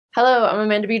Hello, I'm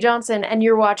Amanda B. Johnson, and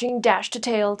you're watching Dash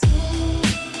Detailed.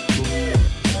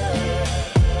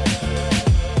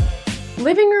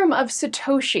 Living Room of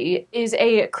Satoshi is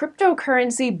a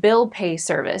cryptocurrency bill pay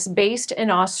service based in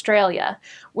Australia,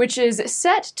 which is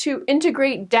set to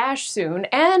integrate Dash soon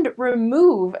and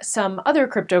remove some other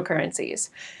cryptocurrencies.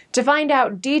 To find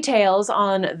out details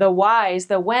on the whys,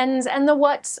 the whens, and the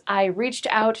whats, I reached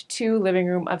out to Living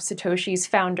Room of Satoshi's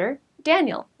founder,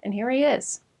 Daniel, and here he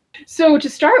is. So to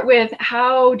start with,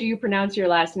 how do you pronounce your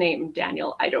last name,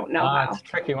 Daniel? I don't know how. It's a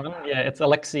tricky one. Yeah, it's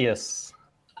Alexius.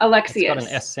 Alexius. It's got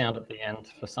an S sound at the end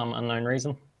for some unknown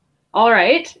reason. All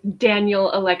right,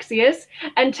 Daniel Alexius,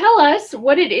 and tell us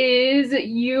what it is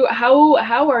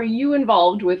how are you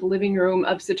involved with Living Room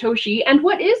of Satoshi, and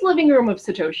what is Living Room of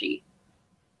Satoshi?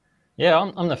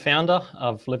 Yeah, I'm the founder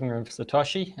of Living Room of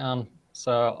Satoshi.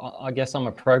 So I guess I'm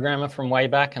a programmer from way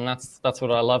back, and that's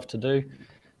what I love to do.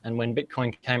 And when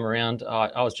Bitcoin came around,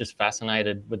 I was just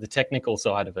fascinated with the technical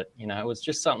side of it. You know, it was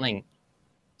just something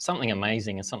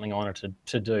amazing and something I wanted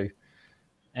to do.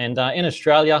 And in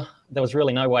Australia, there was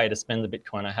really no way to spend the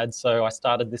Bitcoin I had. So I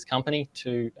started this company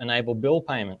to enable bill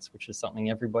payments, which is something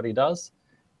everybody does.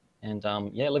 And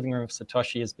yeah, Living Room of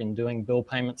Satoshi has been doing bill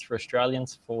payments for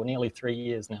Australians for nearly 3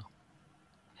 years now.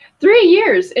 3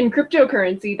 years in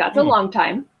cryptocurrency, that's a long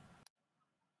time.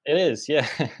 It is, yeah.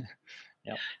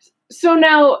 Yep. So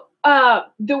now,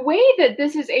 the way that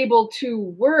this is able to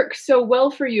work so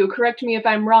well for you, correct me if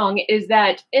I'm wrong, is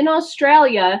that in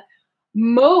Australia,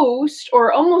 most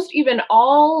or almost even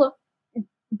all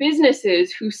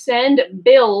businesses who send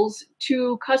bills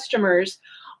to customers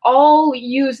all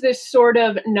use this sort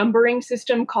of numbering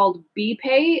system called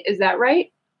BPAY. Is that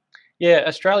right? Yeah,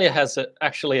 Australia has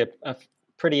actually a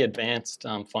pretty advanced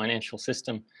financial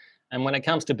system. And when it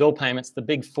comes to bill payments, the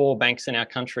big four banks in our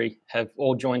country have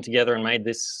all joined together and made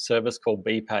this service called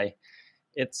BPAY.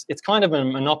 It's kind of a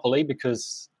monopoly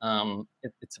because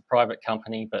it's a private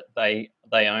company, but they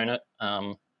own it.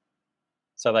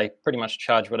 So they pretty much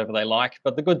charge whatever they like.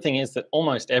 But the good thing is that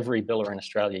almost every biller in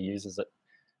Australia uses it.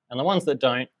 And the ones that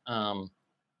don't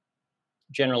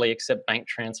generally accept bank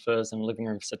transfers, and Living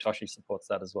Room of Satoshi supports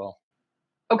that as well.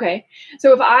 Okay,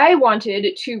 so if I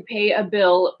wanted to pay a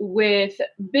bill with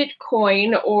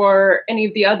Bitcoin or any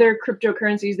of the other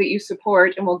cryptocurrencies that you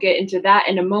support, and we'll get into that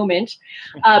in a moment,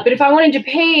 but if I wanted to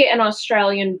pay an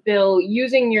Australian bill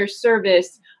using your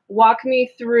service, walk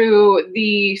me through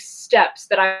the steps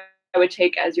that I would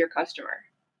take as your customer.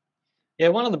 Yeah,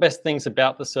 one of the best things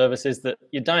about the service is that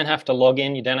you don't have to log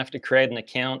in, you don't have to create an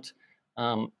account.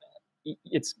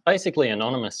 It's basically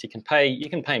anonymous. You can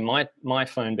pay my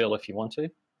phone bill if you want to.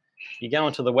 You go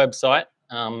onto the website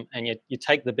and you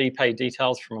take the BPAY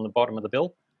details from the bottom of the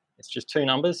bill. It's just 2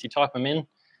 numbers. You type them in,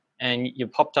 and you're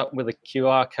popped up with a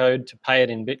QR code to pay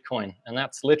it in Bitcoin, and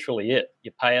that's literally it.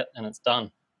 You pay it, and it's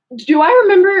done. Do I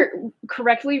remember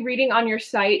correctly reading on your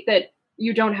site that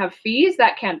you don't have fees?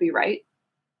 That can't be right.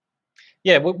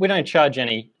 Yeah, we don't charge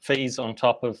any fees on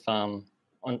top of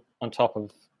on top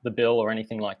of the bill or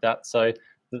anything like that. So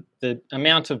the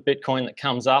amount of Bitcoin that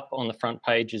comes up on the front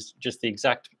page is just the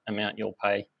exact amount you'll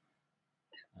pay.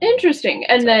 Interesting.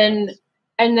 And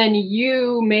then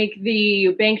you make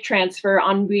the bank transfer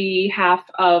on behalf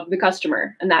of the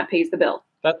customer, and that pays the bill.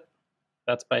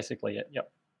 That's basically it. Yep.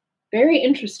 Very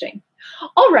interesting.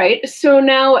 All right. So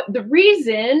now the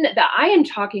reason that I am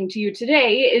talking to you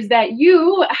today is that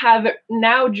you have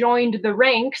now joined the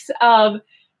ranks of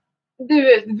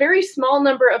the very small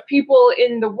number of people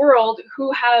in the world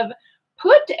who have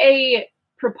put a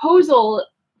proposal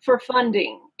for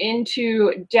funding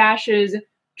into Dash's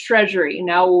treasury.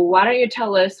 Now, why don't you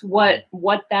tell us what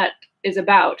that is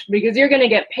about? Because you're going to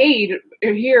get paid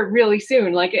here really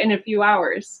soon, like in a few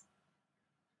hours.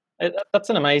 That's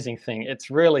an amazing thing.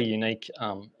 It's really unique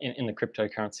in the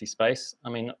cryptocurrency space. I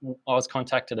mean, I was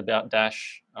contacted about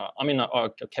Dash. I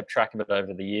kept track of it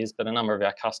over the years, but a number of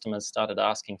our customers started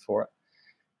asking for it.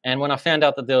 And when I found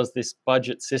out that there was this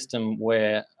budget system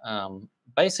where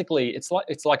basically it's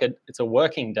a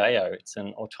working DAO. It's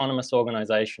an autonomous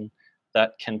organization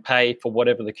that can pay for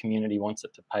whatever the community wants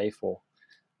it to pay for.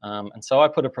 And so I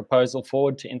put a proposal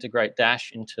forward to integrate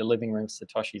Dash into Living Room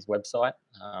Satoshi's website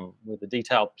with a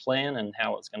detailed plan and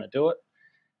how it's going to do it.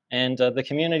 And the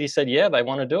community said, yeah, they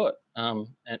want to do it. And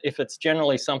if it's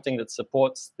generally something that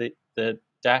supports the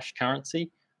Dash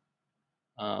currency,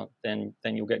 then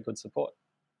you'll get good support.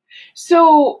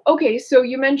 So, okay, so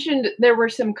you mentioned there were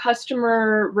some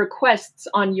customer requests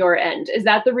on your end. Is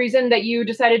that the reason that you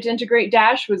decided to integrate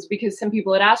Dash, was because some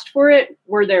people had asked for it?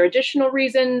 Were there additional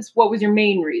reasons? What was your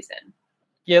main reason?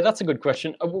 Yeah, that's a good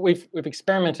question. We've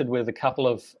experimented with a couple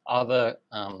of other,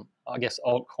 I guess,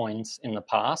 altcoins in the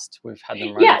past. We've had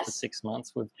them running for 6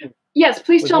 months. Yes,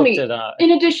 please we've tell me, at,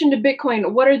 in addition to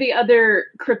Bitcoin, what are the other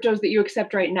cryptos that you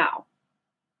accept right now?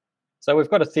 So we've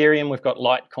got Ethereum, we've got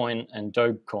Litecoin and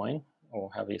Dogecoin, or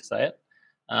however you say it.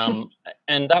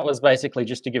 And that was basically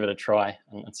just to give it a try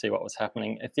and see what was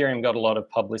happening. Ethereum got a lot of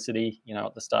publicity,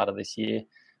 at the start of this year.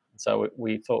 So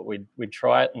we thought we'd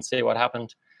try it and see what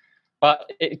happened.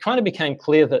 But it kind of became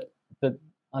clear that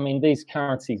these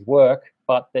currencies work,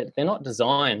 but that they're not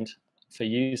designed for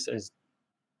use as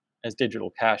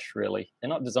digital cash, really. They're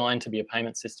not designed to be a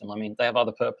payment system. I mean, they have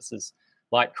other purposes.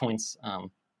 Litecoin's,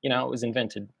 it was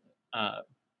invented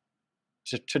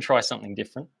to try something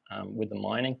different with the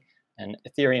mining. And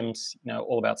Ethereum's,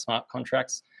 all about smart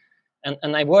contracts.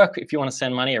 And they work if you want to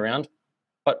send money around.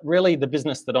 But really, the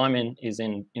business that I'm in is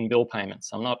in bill payments.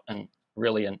 I'm not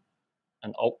really an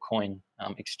altcoin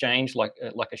exchange like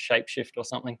a Shapeshift or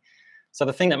something. So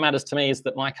the thing that matters to me is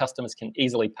that my customers can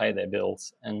easily pay their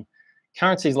bills. And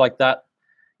currencies like that,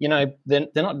 they're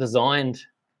not designed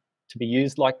to be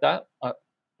used like that.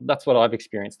 That's what I've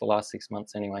experienced the last 6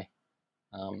 months anyway.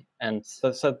 And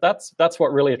so that's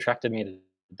what really attracted me to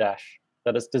Dash,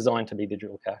 that it's designed to be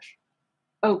digital cash.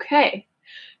 Okay.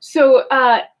 So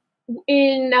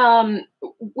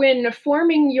when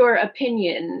forming your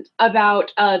opinion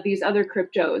about these other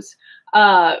cryptos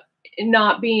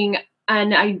not being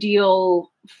an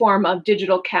ideal form of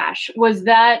digital cash, was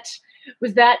that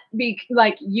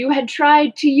like you had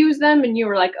tried to use them and you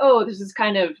were like, oh, this is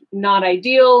kind of not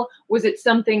ideal? Was it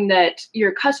something that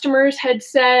your customers had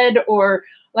said, or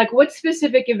like what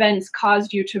specific events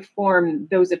caused you to form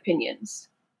those opinions?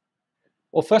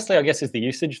 Well, firstly, I guess is the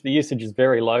usage. The usage is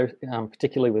very low,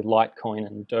 particularly with Litecoin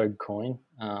and Dogecoin.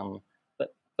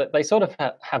 But they sort of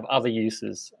have other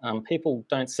uses. People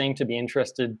don't seem to be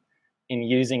interested in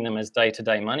using them as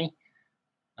day-to-day money.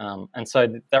 And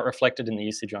so that reflected in the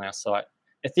usage on our site.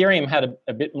 Ethereum had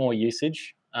a bit more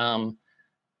usage,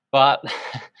 but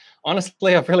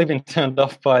honestly, I've really been turned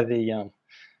off by the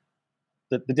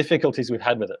difficulties we've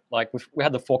had with it. Like we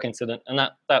had the fork incident, and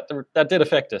that did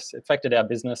affect us. It affected our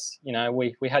business.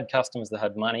 We had customers that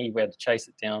had money. We had to chase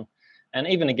it down. And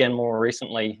even again, more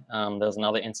recently, there was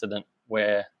another incident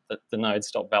where the node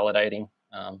stopped validating.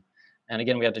 And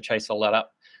again, we had to chase all that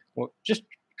up. We're just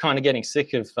kind of getting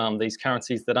sick of these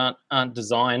currencies that aren't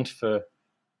designed for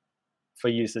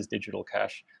use as digital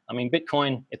cash. I mean,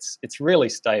 Bitcoin, it's really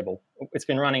stable. It's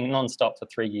been running nonstop for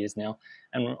 3 years now,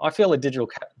 and I feel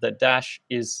that Dash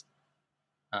is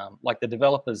like the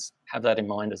developers have that in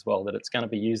mind as well, that it's going to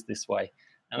be used this way,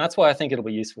 and that's why I think it'll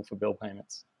be useful for bill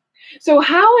payments. So,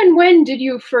 how and when did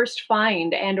you first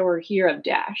find and/or hear of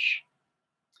Dash?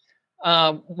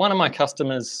 One of my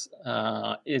customers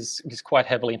is quite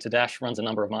heavily into Dash, runs a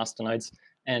number of masternodes,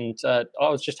 and I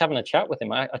was just having a chat with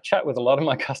him. I chat with a lot of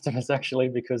my customers actually,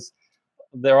 because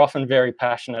they're often very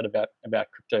passionate about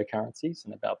cryptocurrencies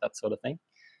and about that sort of thing.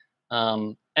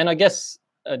 And I guess,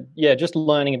 just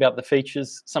learning about the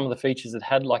features, some of the features it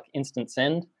had, like instant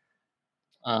send,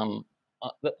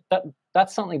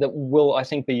 that's something that will, I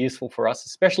think, be useful for us,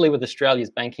 especially with Australia's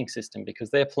banking system, because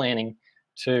they're planning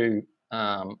to,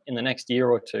 in the next year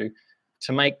or two,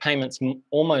 to make payments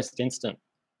almost instant.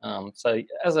 So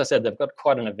as I said, they've got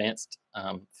quite an advanced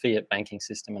fiat banking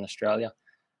system in Australia.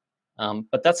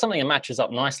 But that's something that matches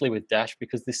up nicely with Dash,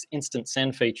 because this instant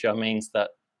send feature means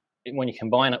that when you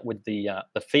combine it with the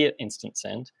fiat instant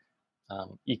send,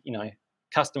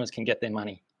 customers can get their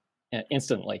money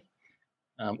instantly,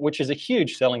 which is a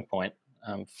huge selling point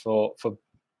for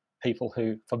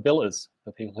billers,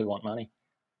 for people who want money.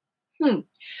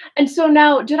 And so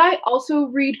now, did I also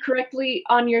read correctly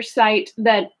on your site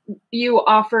that you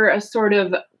offer a sort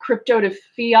of crypto to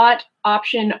fiat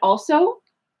option also?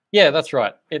 Yeah, that's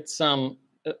right. It's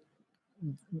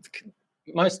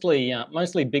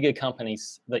mostly bigger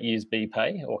companies that use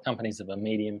BPAY, or companies of a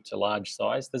medium to large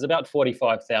size. There's about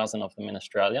 45,000 of them in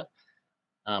Australia.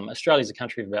 Australia is a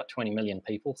country of about 20 million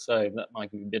people, so that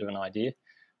might give you a bit of an idea.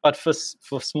 But for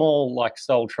small, like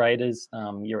sole traders,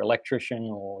 your electrician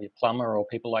or your plumber or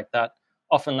people like that,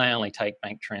 often they only take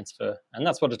bank transfer, and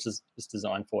that's what it's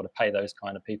designed for, to pay those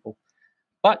kind of people.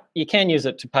 But you can use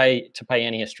it to pay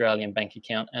any Australian bank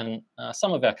account, and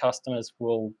some of our customers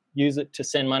will use it to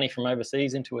send money from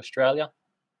overseas into Australia,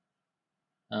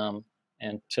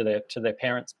 and to their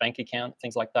parents' bank account,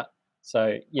 things like that.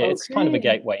 So yeah, okay. It's kind of a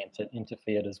gateway into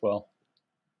fiat as well.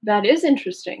 That is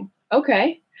interesting.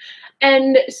 Okay.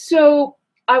 And so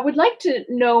I would like to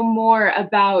know more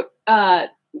about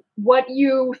what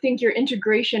you think your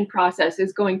integration process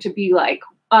is going to be like.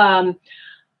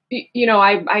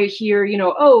 I hear,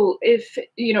 oh, if,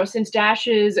 since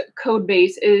Dash's code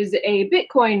base is a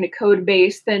Bitcoin code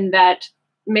base, then that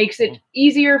makes it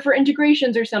easier for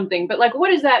integrations or something. But like, what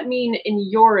does that mean in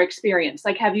your experience?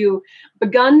 Like, have you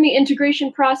begun the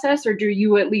integration process, or do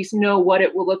you at least know what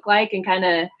it will look like and kind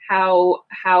of how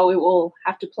it will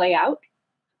have to play out?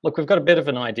 Look, we've got a bit of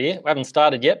an idea. We haven't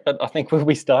started yet, but I think we'll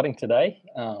be starting today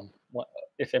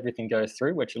if everything goes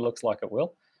through, which it looks like it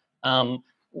will.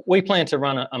 We plan to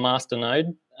run a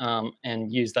masternode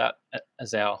and use that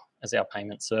as our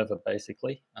payment server,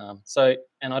 basically.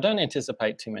 And I don't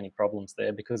anticipate too many problems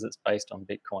there because it's based on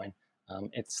Bitcoin.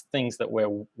 It's things that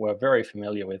we're very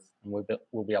familiar with and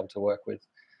we'll be able to work with.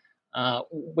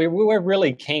 We're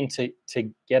really keen to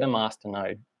get a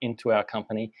masternode into our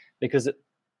company because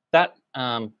that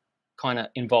kind of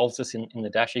involves us in the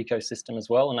Dash ecosystem as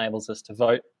well, enables us to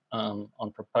vote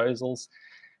on proposals.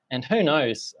 And who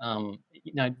knows,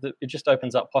 it just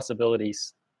opens up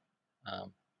possibilities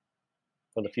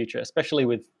for the future, especially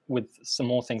with some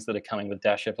more things that are coming with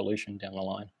Dash Evolution down the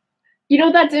line.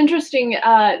 That's interesting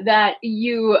that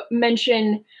you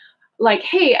mention, like,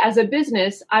 hey, as a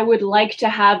business, I would like to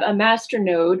have a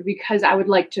masternode because I would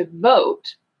like to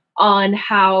vote on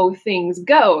how things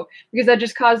go, because that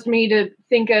just caused me to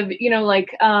think of,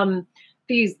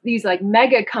 these like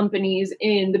mega companies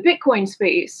in the Bitcoin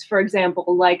space, for example,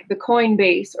 like the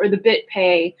Coinbase or the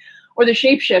BitPay or the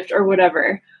Shapeshift or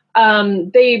whatever.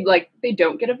 They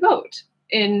don't get a vote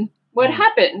in what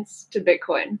happens to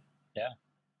Bitcoin.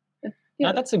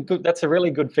 No, that's a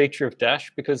really good feature of Dash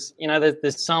because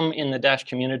there's some in the Dash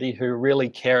community who really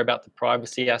care about the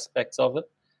privacy aspects of it,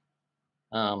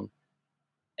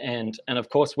 and of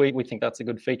course we think that's a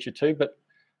good feature too.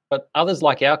 But others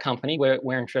like our company,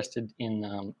 we're interested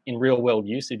in real world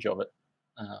usage of it,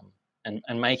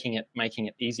 and making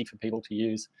it easy for people to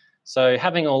use. So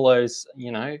having all those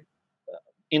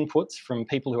inputs from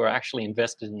people who are actually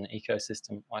invested in the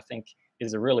ecosystem, I think,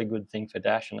 is a really good thing for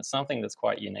Dash, and it's something that's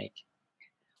quite unique.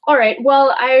 All right.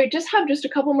 Well, I just have a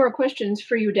couple more questions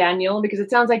for you, Daniel, because it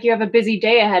sounds like you have a busy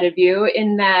day ahead of you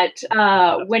in that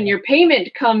when your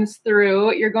payment comes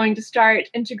through, you're going to start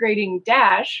integrating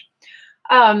Dash.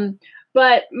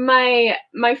 But my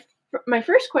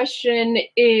first question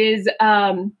is,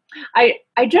 I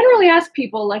generally ask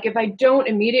people, like, if I don't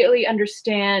immediately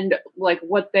understand like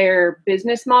what their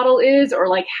business model is or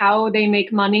like how they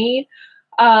make money,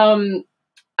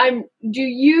 do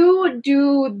you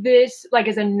do this like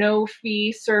as a no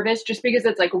fee service just because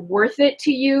it's like worth it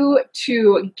to you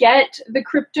to get the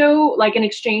crypto like in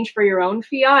exchange for your own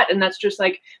fiat, and that's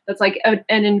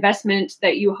an investment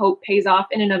that you hope pays off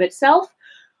in and of itself?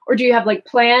 Or do you have like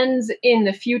plans in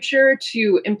the future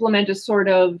to implement a sort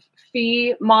of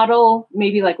fee model,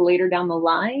 maybe like later down the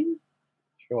line?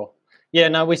 Sure. Yeah,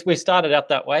 no, we started out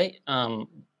that way.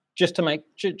 Just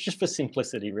for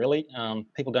simplicity, really.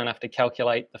 People don't have to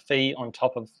calculate the fee on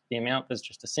top of the amount. There's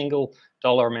just a single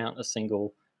dollar amount, a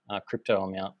single crypto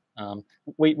amount.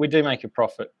 We do make a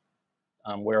profit.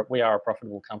 We are a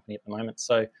profitable company at the moment.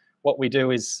 So what we do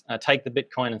is take the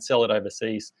Bitcoin and sell it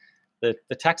overseas. The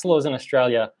tax laws in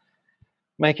Australia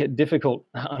make it difficult,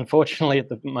 unfortunately, at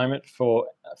the moment for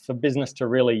business to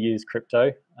really use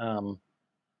crypto.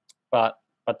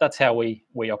 But that's how we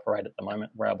operate at the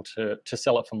moment. We're able to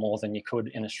sell it for more than you could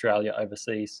in Australia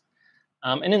overseas.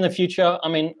 And in the future, I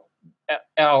mean,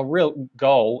 our real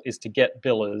goal is to get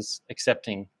billers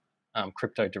accepting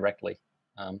crypto directly.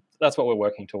 That's what we're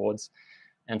working towards.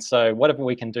 And so whatever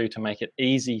we can do to make it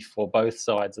easy for both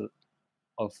sides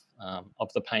of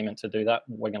the payment to do that,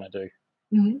 we're going to do.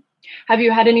 Mm-hmm. Have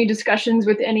you had any discussions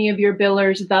with any of your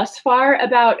billers thus far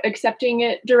about accepting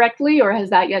it directly, or has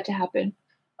that yet to happen?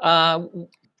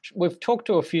 We've talked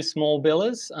to a few small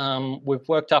billers. We've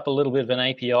worked up a little bit of an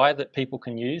API that people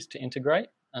can use to integrate,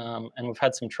 and we've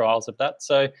had some trials of that.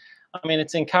 So, I mean,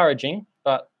 it's encouraging,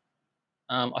 but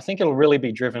I think it'll really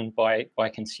be driven by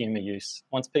consumer use.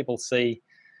 Once people see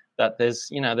that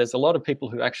there's a lot of people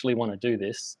who actually want to do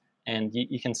this, and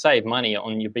you can save money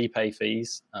on your BPAY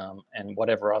fees and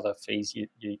whatever other fees you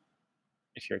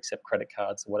if you accept credit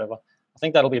cards or whatever. I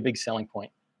think that'll be a big selling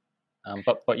point.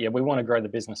 But yeah, we want to grow the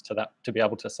business to be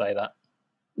able to say that.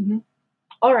 Mm-hmm.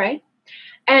 All right.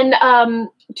 And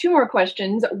two more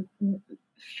questions.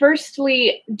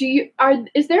 Firstly,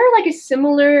 is there like a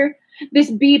similar,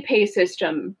 this BPAY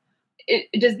system,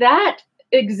 does that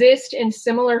exist in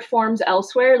similar forms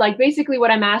elsewhere? Like basically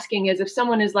what I'm asking is if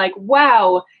someone is like,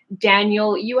 wow,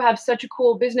 Daniel, you have such a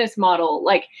cool business model.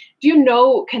 Like, do you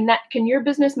know, can your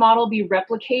business model be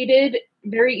replicated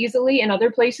very easily in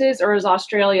other places, or is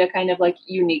Australia kind of like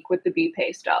unique with the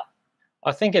BPAY stuff?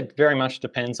 I think it very much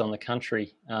depends on the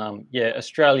country. Yeah,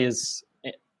 Australia's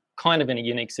kind of in a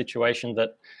unique situation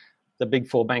that the big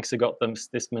four banks have got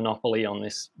this monopoly on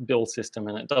this bill system,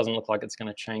 and it doesn't look like it's going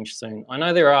to change soon. I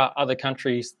know there are other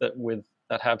countries that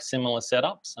have similar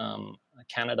setups,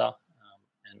 Canada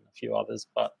and a few others,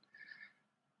 but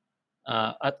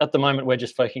at the moment we're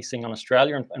just focusing on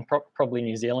Australia and probably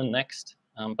New Zealand next.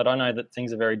 But I know that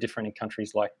things are very different in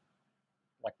countries like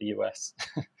the US,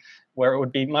 where it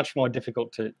would be much more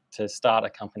difficult to start a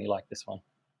company like this one.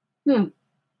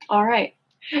 All right.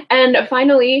 And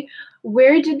finally,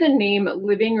 where did the name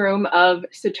Living Room of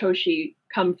Satoshi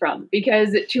come from?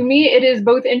 Because to me, it is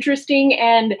both interesting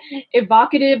and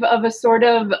evocative of a sort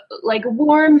of like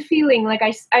warm feeling. Like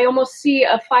I almost see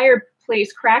a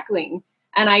fireplace crackling,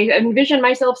 and I envision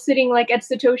myself sitting like at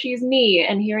Satoshi's knee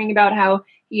and hearing about how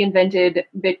he invented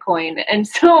Bitcoin. And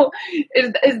so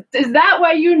is that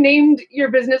why you named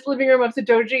your business Living Room of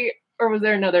Satoshi, or was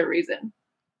there another reason?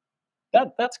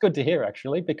 That's good to hear,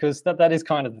 actually, because that is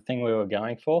kind of the thing we were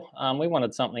going for. We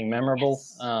wanted something memorable,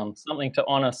 yes. Something to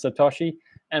honor Satoshi,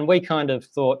 and we kind of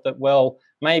thought that, well,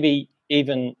 maybe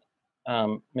even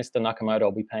Mr. Nakamoto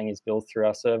will be paying his bills through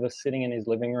our service, sitting in his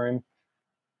living room,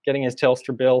 getting his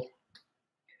Telstra bill.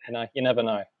 You know, you never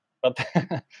know. But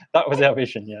that was our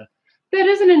vision, yeah. That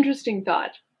is an interesting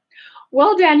thought.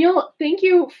 Well, Daniel, thank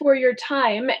you for your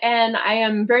time, and I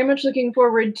am very much looking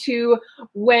forward to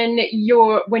when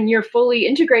you're fully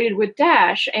integrated with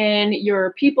Dash and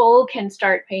your people can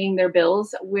start paying their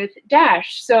bills with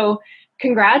Dash. So,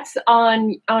 congrats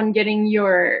on getting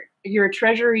your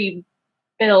treasury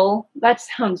bill. That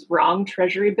sounds wrong,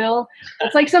 treasury bill.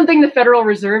 It's like something the Federal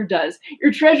Reserve does.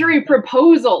 Your treasury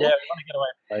proposal. Yeah, we want to get away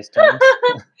from those terms.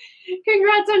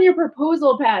 Congrats on your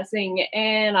proposal passing,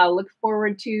 and I'll look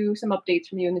forward to some updates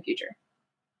from you in the future.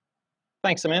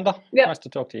 Thanks, Amanda. Yep. Nice to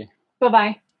talk to you.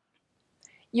 Bye-bye.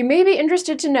 You may be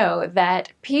interested to know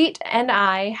that Pete and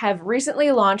I have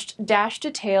recently launched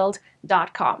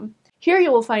dashdetailed.com. Here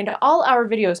you will find all our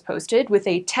videos posted with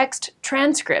a text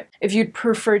transcript if you'd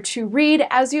prefer to read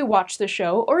as you watch the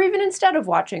show or even instead of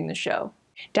watching the show.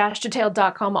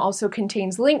 Dashdetailed.com also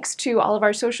contains links to all of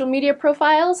our social media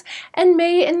profiles and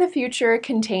may in the future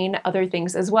contain other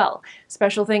things as well.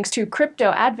 Special thanks to Crypto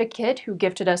Advocate, who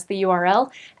gifted us the URL,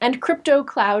 and Crypto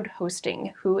Cloud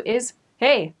Hosting, who is,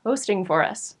 hey, hosting for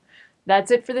us.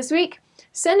 That's it for this week.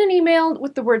 Send an email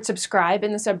with the word subscribe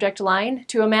in the subject line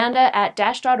to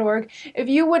amanda@dash.org if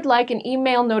you would like an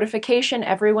email notification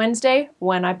every Wednesday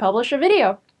when I publish a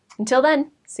video. Until then,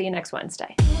 see you next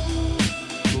Wednesday.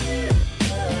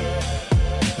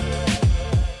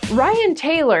 Ryan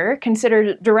Taylor,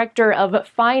 considered Director of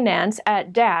Finance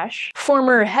at Dash,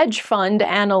 former hedge fund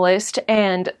analyst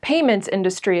and payments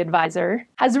industry advisor,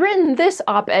 has written this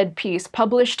op-ed piece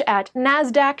published at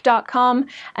nasdaq.com,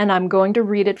 and I'm going to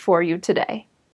read it for you today.